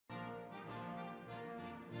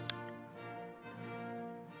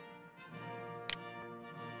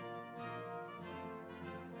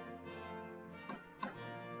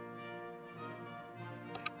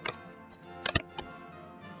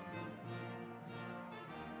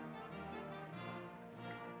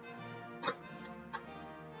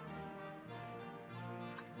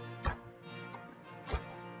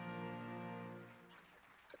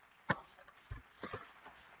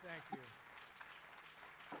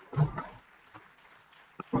Thank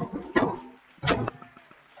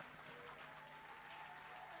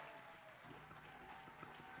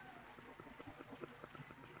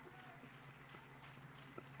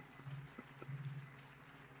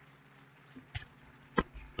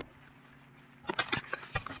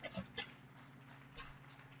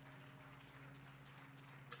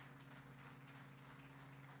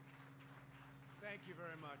you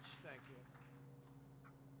very much. Thank you.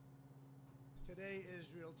 Today,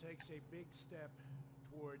 Israel takes a big step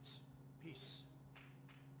towards peace.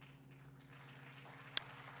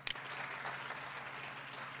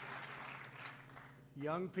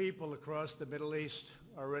 Young people across the Middle East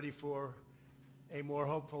are ready for a more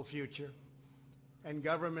hopeful future, and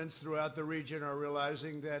governments throughout the region are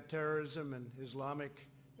realizing that terrorism and Islamic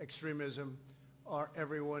extremism are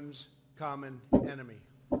everyone's common enemy.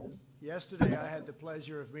 Yesterday, I had the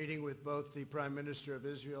pleasure of meeting with both the Prime Minister of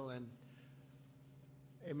Israel and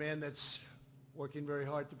a man that's working very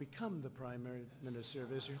hard to become the Prime Minister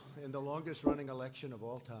of Israel in the longest-running election of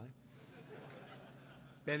all time,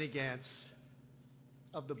 Benny Gantz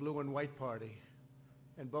of the Blue and White Party.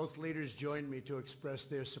 And both leaders joined me to express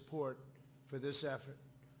their support for this effort,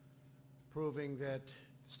 proving that the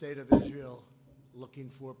state of Israel looking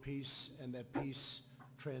for peace, and that peace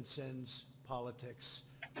transcends politics.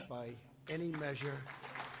 By any measure,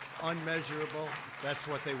 unmeasurable, that's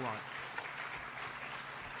what they want.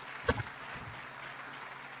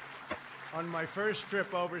 On my first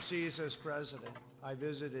trip overseas as president, I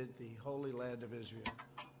visited the Holy Land of Israel.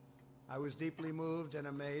 I was deeply moved and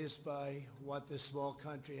amazed by what this small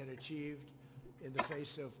country had achieved in the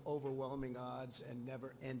face of overwhelming odds and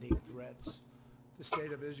never-ending threats. The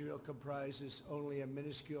state of Israel comprises only a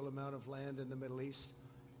minuscule amount of land in the Middle East,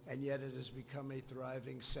 and yet it has become a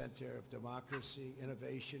thriving center of democracy,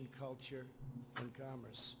 innovation, culture, and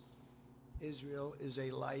commerce. Israel is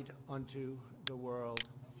a light unto the world.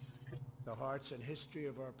 The hearts and history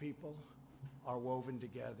of our people are woven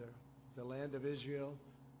together. The land of Israel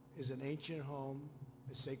is an ancient home,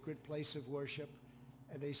 a sacred place of worship,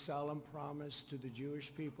 and a solemn promise to the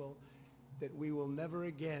Jewish people that we will never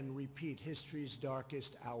again repeat history's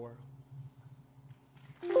darkest hour.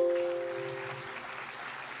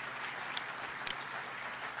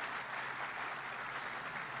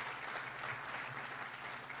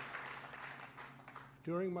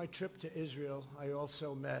 During my trip to Israel, I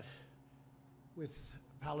also met with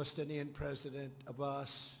Palestinian President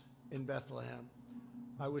Abbas in Bethlehem.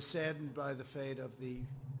 I was saddened by the fate of the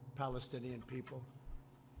Palestinian people.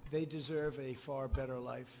 They deserve a far better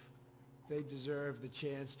life. They deserve the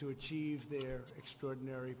chance to achieve their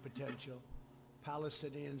extraordinary potential.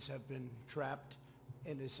 Palestinians have been trapped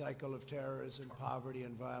in a cycle of terrorism, poverty,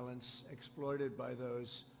 and violence, exploited by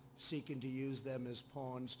those seeking to use them as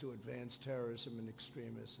pawns to advance terrorism and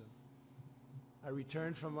extremism. I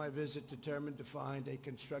returned from my visit determined to find a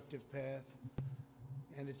constructive path,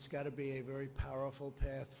 and it's got to be a very powerful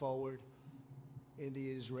path forward in the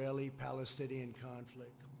Israeli-Palestinian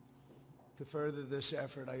conflict. To further this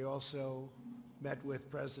effort, I also met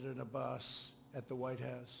with President Abbas at the White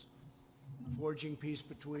House. Forging peace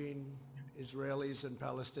between Israelis and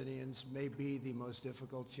Palestinians may be the most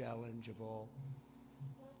difficult challenge of all.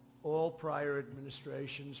 All prior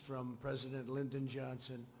administrations from President Lyndon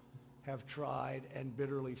Johnson have tried and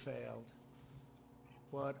bitterly failed.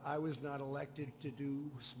 But I was not elected to do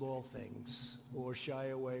small things or shy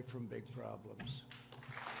away from big problems.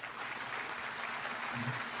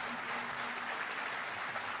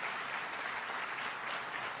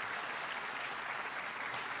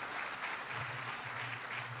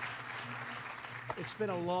 It's been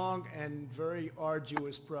a long and very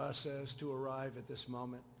arduous process to arrive at this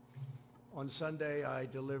moment. On Sunday, I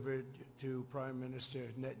delivered to Prime Minister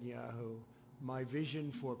Netanyahu my vision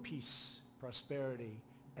for peace, prosperity,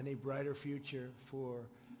 and a brighter future for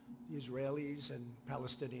the Israelis and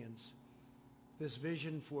Palestinians. This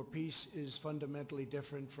vision for peace is fundamentally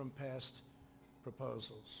different from past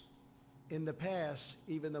proposals. In the past,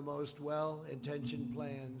 even the most well-intentioned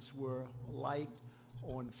plans were light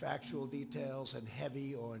on factual details and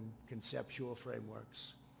heavy on conceptual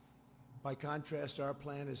frameworks. By contrast, our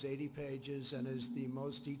plan is 80 pages and is the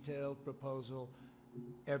most detailed proposal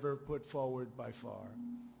ever put forward by far.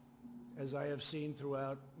 As I have seen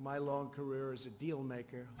throughout my long career as a deal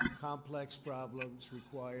maker, complex problems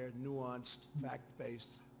require nuanced,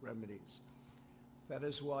 fact-based remedies. That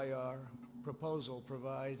is why our proposal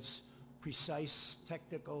provides precise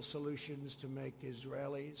technical solutions to make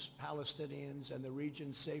Israelis, Palestinians, and the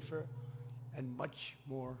region safer and much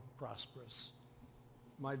more prosperous.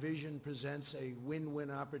 My vision presents a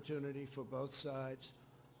win-win opportunity for both sides,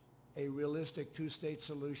 a realistic two-state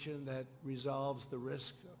solution that resolves the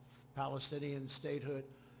risk of Palestinian statehood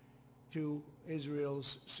to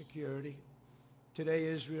Israel's security. Today,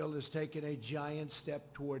 Israel has taken a giant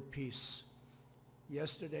step toward peace.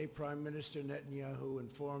 Yesterday, Prime Minister Netanyahu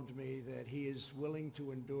informed me that he is willing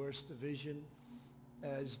to endorse the vision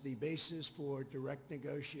as the basis for direct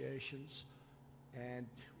negotiations, and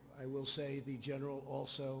I will say the general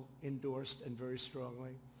also endorsed, and very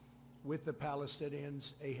strongly, with the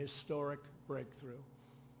Palestinians, a historic breakthrough.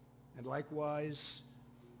 And likewise,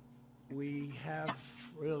 we have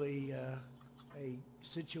really a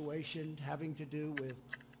situation having to do with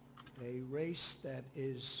a race that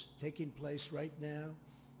is taking place right now.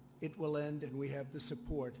 It will end, and we have the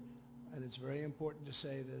support, and it's very important to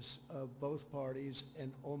say this, of both parties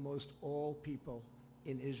and almost all people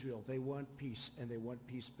in Israel. They want peace, and they want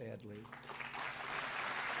peace badly.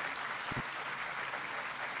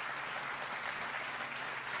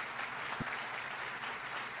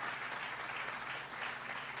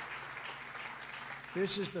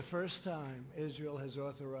 This is the first time Israel has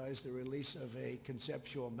authorized the release of a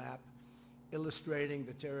conceptual map illustrating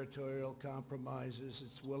the territorial compromises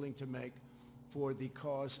it's willing to make for the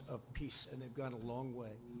cause of peace, and they've gone a long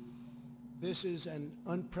way. This is an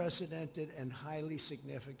unprecedented and highly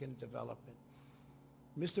significant development.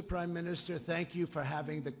 Mr. Prime Minister, thank you for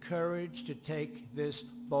having the courage to take this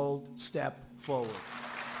bold step forward.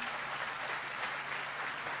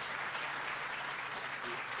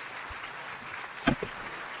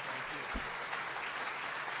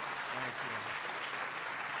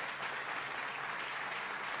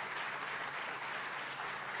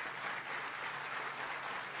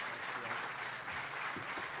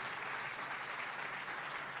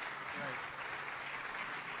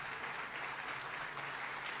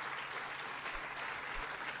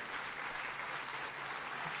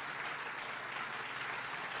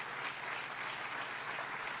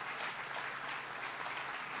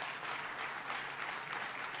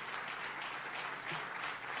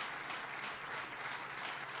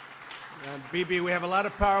 Bibi, we have a lot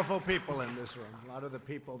of powerful people in this room, a lot of the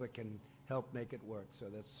people that can help make it work. So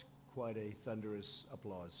that's quite a thunderous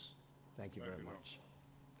applause. Thank you very much.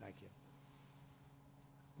 Thank you.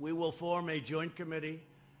 We will form a joint committee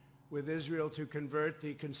with Israel to convert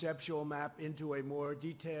the conceptual map into a more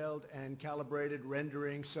detailed and calibrated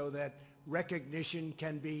rendering so that recognition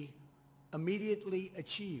can be immediately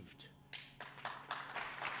achieved.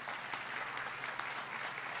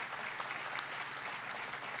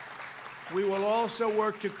 We will also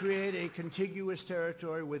work to create a contiguous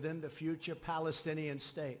territory within the future Palestinian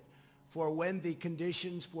state for when the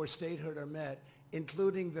conditions for statehood are met,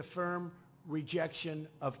 including the firm rejection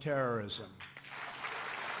of terrorism.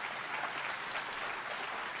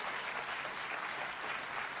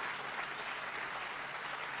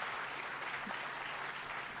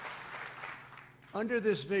 Under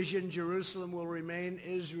this vision, Jerusalem will remain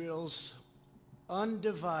Israel's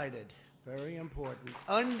undivided, very important,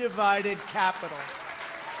 undivided capital.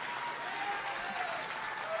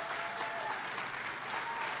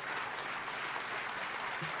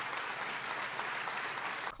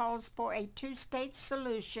 Calls for a two-state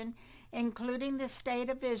solution, including the state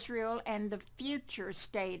of Israel and the future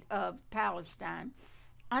state of Palestine.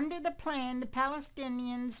 Under the plan, the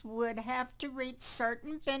Palestinians would have to reach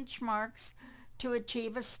certain benchmarks to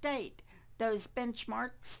achieve a state. Those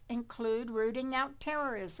benchmarks include rooting out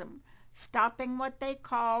terrorism, stopping what they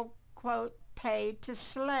call, quote, pay to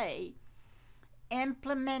slay,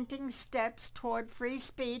 implementing steps toward free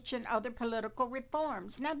speech and other political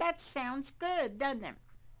reforms. Now that sounds good, doesn't it?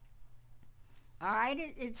 All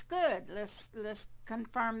right, it's good. Let's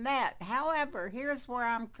confirm that. However, here's where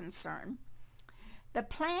I'm concerned. The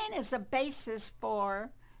plan is a basis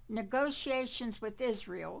for negotiations with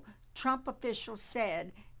Israel, Trump officials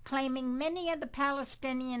said, claiming many of the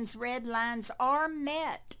Palestinians' red lines are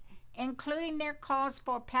met, including their calls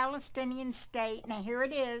for a Palestinian state, now here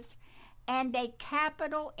it is, and a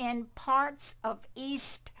capital in parts of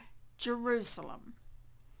East Jerusalem.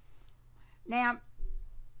 Now,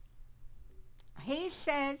 he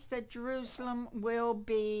says that Jerusalem will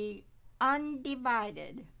be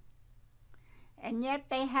undivided, and yet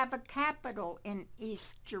they have a capital in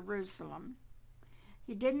East Jerusalem.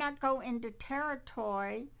 He did not go into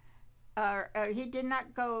territory, he did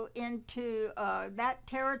not go into that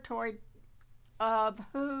territory of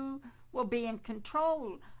who will be in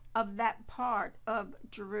control of that part of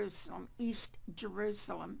Jerusalem, East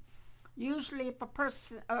Jerusalem. Usually if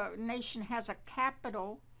a nation has a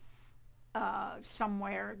capital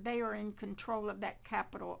somewhere, they are in control of that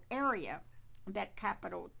capital area, that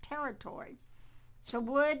capital territory. So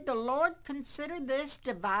would the Lord consider this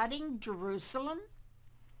dividing Jerusalem?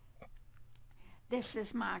 This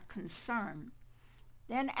is my concern.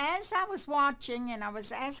 Then as I was watching and I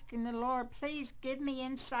was asking the Lord, please give me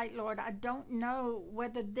insight, Lord. I don't know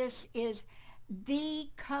whether this is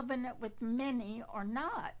the covenant with many or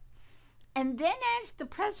not. And then as the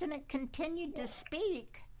president continued to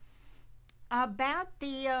speak about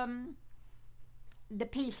the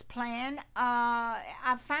peace plan,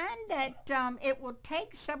 I find that it will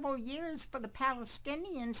take several years for the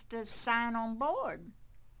Palestinians to sign on board.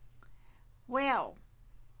 Well,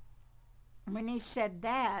 when he said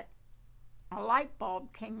that, a light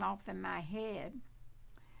bulb came off in my head.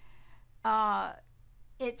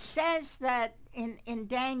 It says that in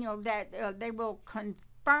Daniel that they will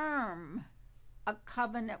confirm a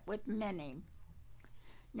covenant with many.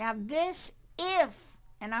 Now this, if,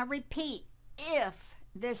 and I repeat, if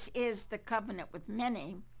this is the covenant with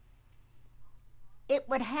many, it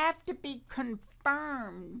would have to be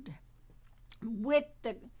confirmed with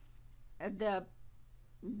the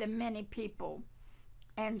many people.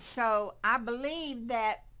 And so I believe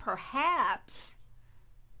that perhaps,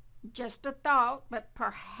 just a thought, but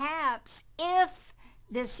perhaps if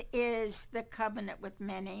this is the covenant with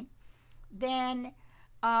many, then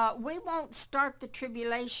we won't start the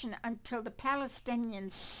tribulation until the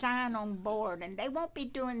Palestinians sign on board, and they won't be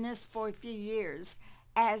doing this for a few years,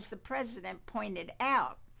 as the president pointed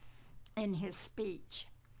out in his speech.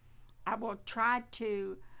 I will try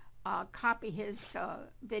to copy his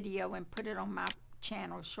video and put it on my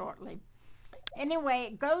channel shortly. Anyway,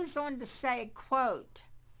 it goes on to say, quote,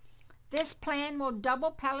 "This plan will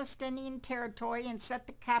double Palestinian territory and set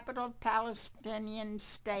the capital of Palestinian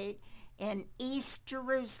state in East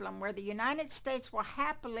Jerusalem, where the United States will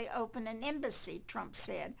happily open an embassy," Trump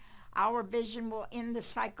said. "Our vision will end the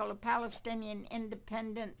cycle of Palestinian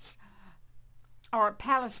independence or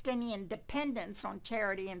Palestinian dependence on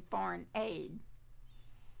charity and foreign aid."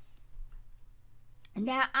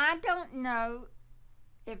 Now, I don't know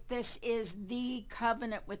if this is the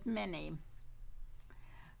covenant with many,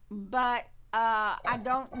 but I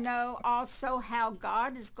don't know also how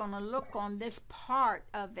God is going to look on this part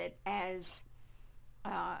of it as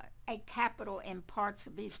a capital in parts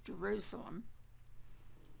of East Jerusalem.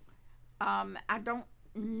 I don't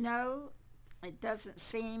know. It doesn't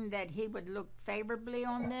seem that he would look favorably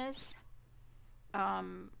on this.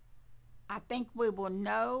 I think we will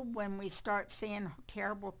know when we start seeing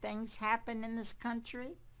terrible things happen in this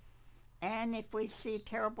country. And if we see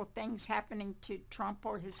terrible things happening to Trump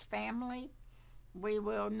or his family, we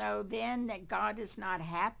will know then that God is not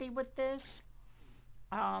happy with this.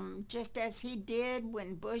 Just as he did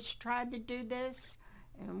when Bush tried to do this,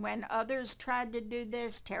 and when others tried to do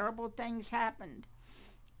this, terrible things happened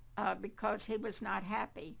because he was not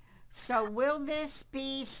happy. So will this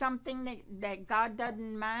be something that God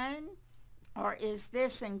doesn't mind? Or is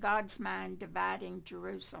this in God's mind dividing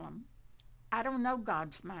Jerusalem? I don't know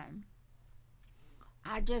God's mind.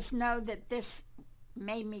 I just know that this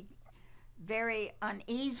made me very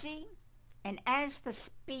uneasy. And as the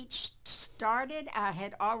speech started, I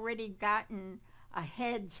had already gotten a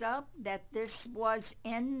heads up that this was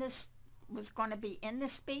going to be in the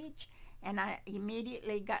speech, and I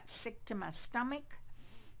immediately got sick to my stomach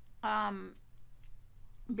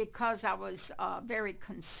because I was very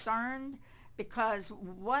concerned. Because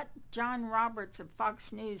what John Roberts of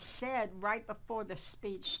Fox News said right before the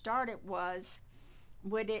speech started was,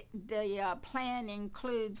 the plan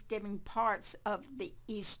includes giving parts of the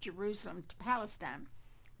East Jerusalem to Palestine.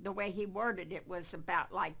 The way he worded it was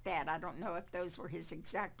about like that. I don't know if those were his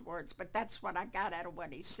exact words, but that's what I got out of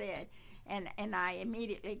what he said. And I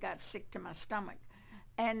immediately got sick to my stomach.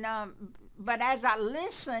 And but as I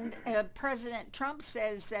listened, President Trump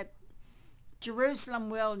says that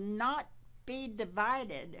Jerusalem will not be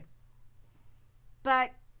divided.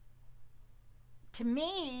 But to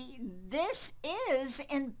me, this is,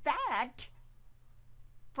 in fact,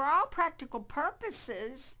 for all practical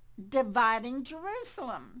purposes, dividing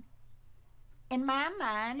Jerusalem. In my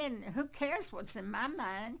mind, and who cares what's in my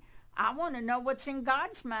mind, I want to know what's in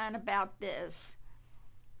God's mind about this.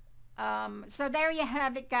 So there you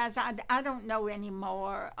have it, guys. I don't know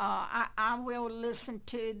anymore. I will listen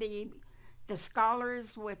to the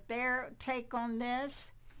scholars with their take on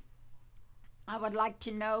this. I would like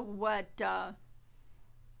to know what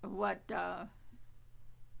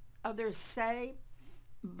others say,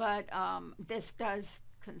 but this does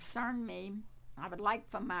concern me. I would like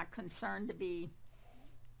for my concern to be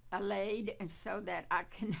allayed, and so that I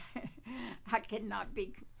can I cannot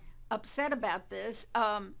be upset about this.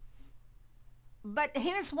 But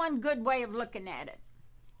here's one good way of looking at it.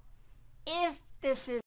 If This is